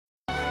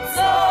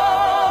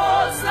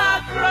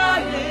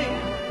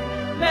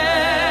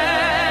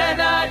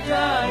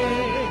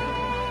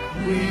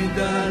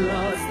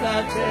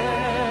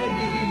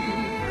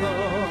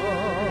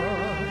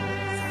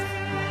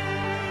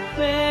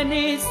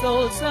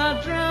souls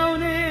are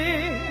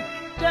drowning,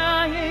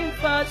 dying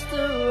fast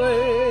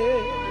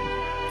away,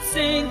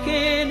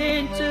 sinking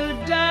into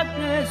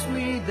darkness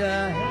with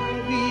a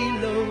heavy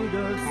load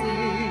of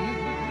sin.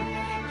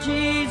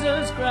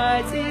 Jesus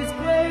Christ is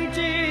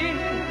waiting,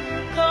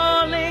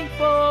 calling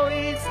for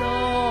his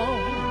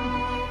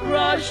own,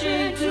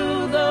 rushing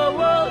to the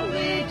world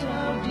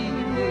without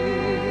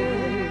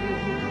delay.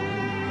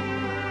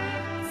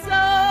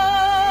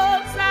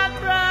 Souls are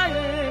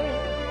crying,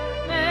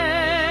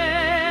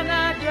 men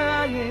are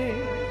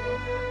dying.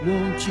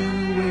 Won't you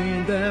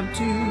win them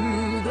to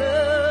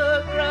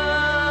the cross?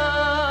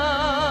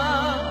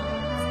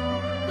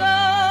 Go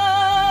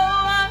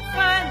and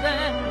find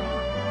them,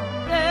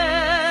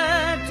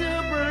 there to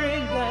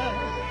bring them,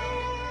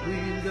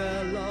 win the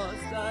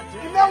lost that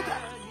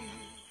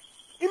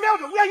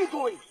Imelda, where are you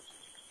going?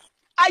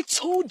 I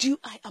told you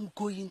I am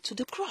going to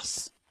the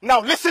cross.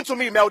 Now listen to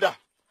me, Imelda.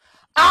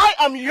 I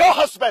am your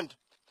husband.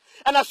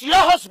 And as your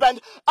husband,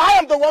 I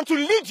am the one to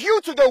lead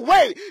you to the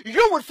way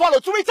you would follow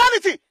to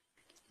eternity.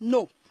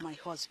 No, my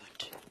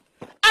husband.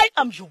 I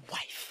am your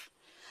wife.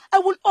 I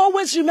will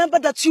always remember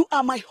that you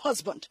are my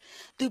husband,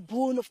 the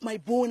bone of my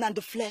bone and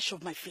the flesh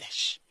of my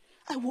flesh.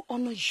 I will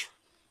honor you.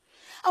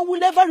 I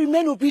will ever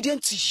remain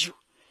obedient to you.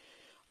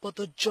 But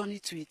the journey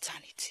to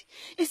eternity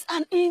is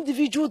an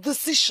individual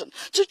decision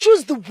to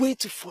choose the way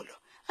to follow.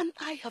 And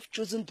I have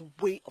chosen the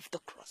way of the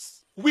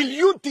cross. Will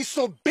you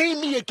disobey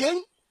me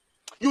again?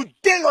 You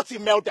dare not,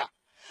 Imelda.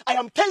 I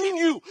am telling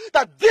you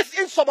that this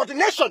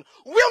insubordination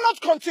will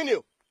not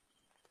continue.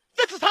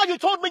 This is how you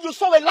told me you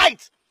saw a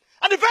light.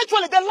 And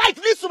eventually the light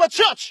leads to the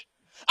church.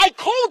 I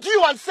called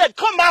you and said,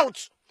 come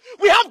out.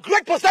 We have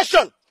great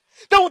possession.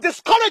 They will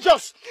discourage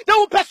us. They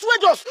will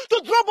persuade us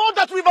to drop all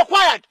that we've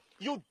acquired.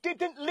 You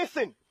didn't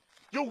listen.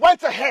 You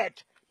went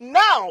ahead.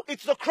 Now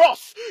it's the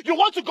cross. You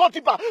want to go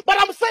deeper. But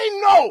I'm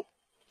saying no.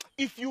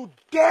 If you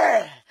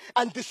dare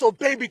and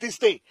disobey me this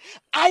day,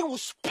 I will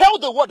spell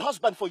the word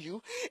husband for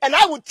you and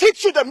I will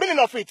teach you the meaning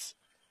of it.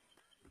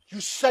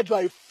 You said you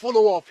are a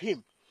follower of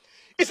him.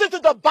 Isn't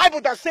it the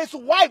Bible that says,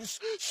 wives,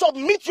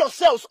 submit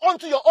yourselves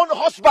unto your own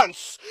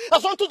husbands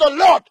as unto the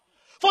Lord?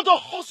 For the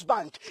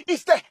husband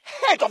is the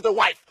head of the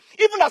wife,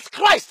 even as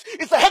Christ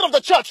is the head of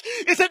the church.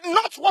 Is it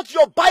not what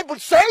your Bible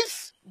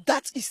says?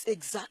 That is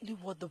exactly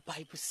what the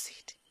Bible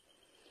said.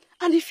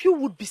 And if you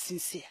would be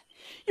sincere,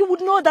 you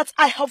would know that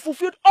I have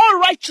fulfilled all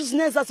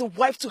righteousness as a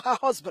wife to her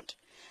husband,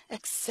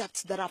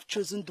 except that I've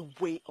chosen the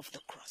way of the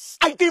cross.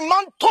 I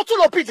demand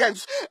total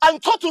obedience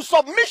and total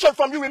submission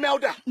from you,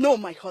 Imelda. No,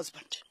 my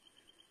husband.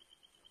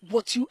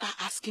 What you are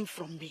asking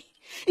from me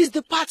is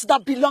the part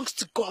that belongs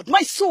to God,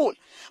 my soul.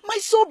 My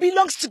soul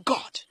belongs to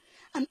God.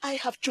 And I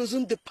have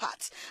chosen the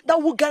path that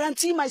will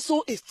guarantee my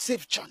soul a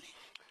safe journey.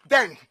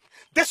 Then,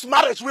 this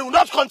marriage will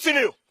not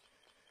continue.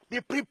 Be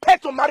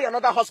prepared to marry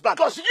another husband,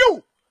 because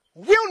you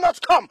will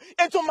not come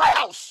into my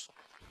house.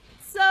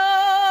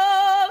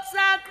 Souls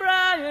are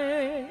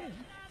crying,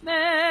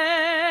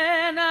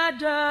 men are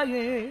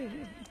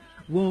dying.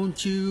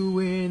 Won't you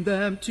win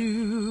them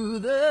to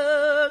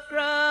the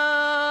cross?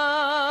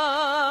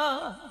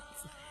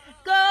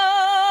 Go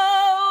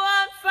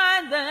and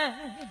find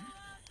them,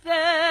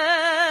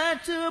 there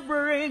to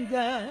bring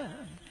them,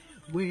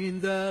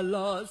 win the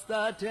lost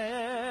at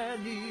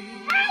any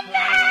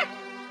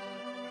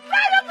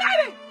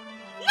Emily!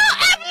 No,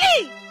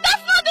 Emily!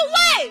 That's not the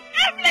way!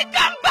 Emily,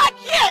 come back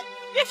here!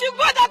 If you go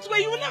that way,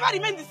 you will never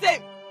remain the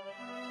same.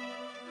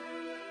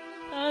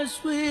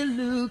 As we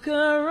look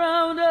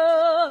around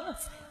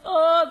us,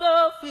 all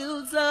the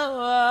fields are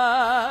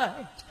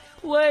white,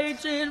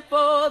 waiting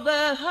for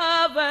the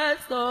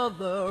harvest of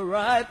the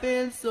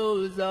ripened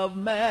souls of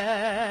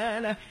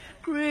man.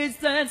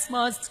 Christians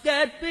must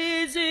get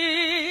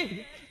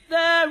busy.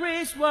 There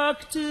is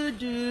work to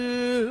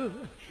do.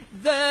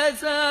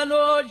 There's an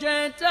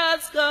urgent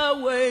task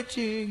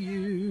awaiting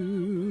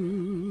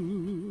you.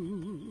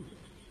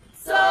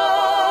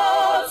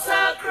 Souls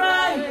are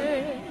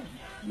crying,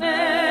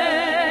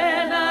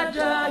 men are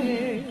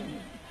dying.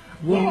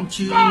 Won't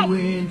you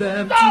win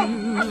them to the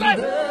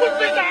Put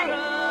me down!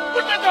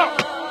 Put me down!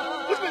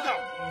 Put me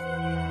down!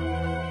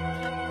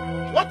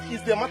 What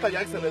is the matter,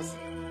 Your Excellency?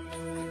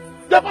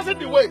 They are passing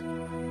the way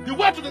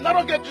to the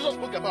narrow gate Jesus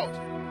spoke about.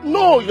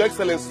 No, Your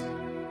Excellency.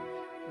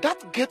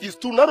 That gate is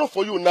too narrow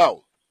for you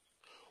now.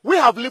 We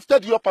have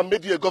lifted you up and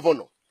made you a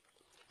governor.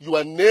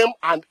 Your name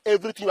and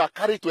everything you are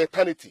carrying to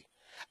eternity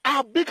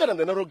are bigger than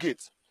the narrow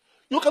gate.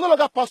 You can no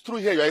longer pass through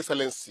here, Your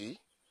Excellency.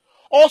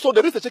 Also,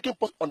 there is a checking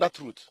post on that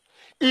route.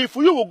 If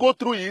you will go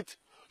through it,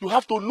 you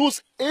have to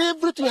lose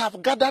everything you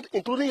have gathered,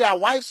 including your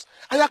wives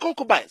and your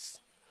concubines.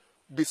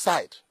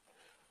 Besides,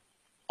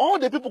 all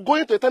the people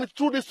going to eternity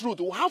through this route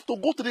will have to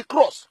go to the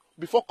cross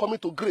before coming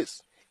to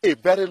grace. A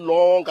very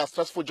long and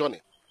stressful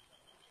journey.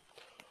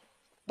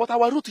 But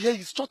our route here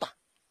is shorter.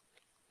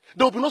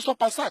 There will be no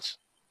stop and search.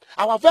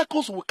 Our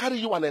vehicles will carry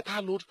you an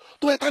entire load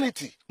to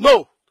eternity.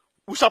 No,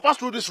 we shall pass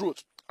through this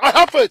route. I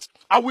have faith,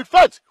 and with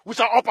faith, we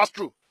shall all pass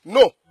through.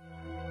 No,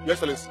 Your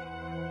Excellency.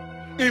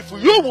 If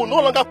you will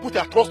no longer put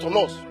your trust on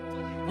us,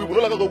 we will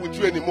no longer go with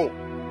you anymore.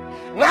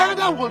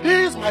 neither will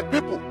these my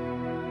people,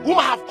 whom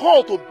I have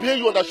called to bear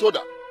you on their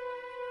shoulder,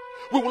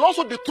 we will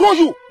also dethrone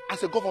you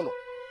as a governor.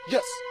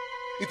 Yes,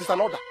 it is an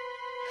order.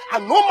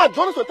 And no man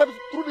joining to enter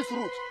through this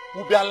route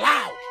will be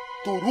allowed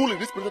to rule in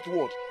this present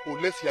world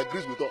unless he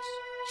agrees with us.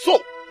 So,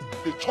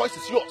 the choice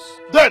is yours.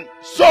 Then,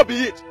 so be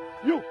it.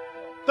 You,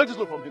 take this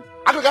load from him.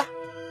 Agriga,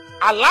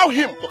 allow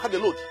him to carry the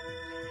load.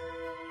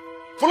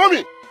 Follow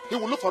me. He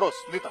will look for us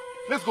later.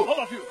 Let's go.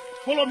 All of you,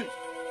 follow me.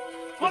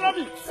 Follow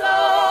me.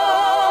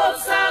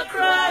 Souls are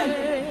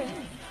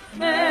crying,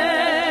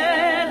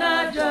 men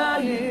are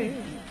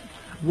dying.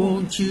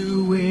 Won't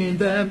you win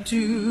them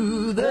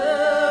to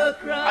the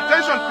cross?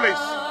 Attention,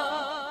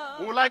 please.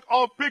 We would like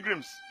all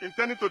pilgrims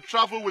intending to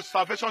travel with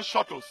salvation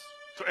shuttles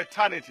to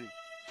eternity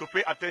to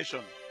pay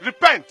attention.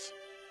 Repent,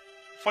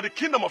 for the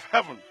kingdom of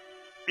heaven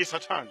is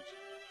at hand.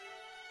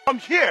 From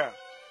here,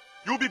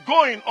 you'll be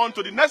going on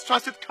to the next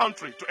transit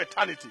country to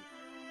eternity.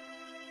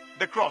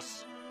 The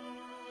cross.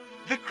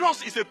 The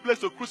cross is a place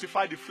to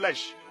crucify the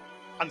flesh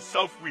and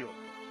self-will.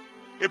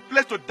 A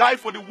place to die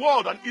for the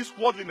world and its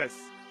worldliness.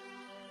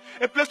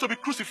 A place to be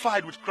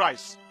crucified with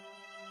Christ.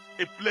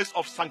 A place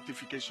of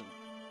sanctification.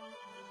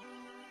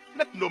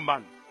 Let no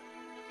man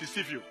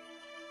deceive you.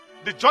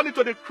 The journey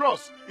to the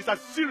cross is a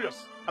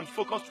serious and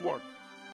focused one.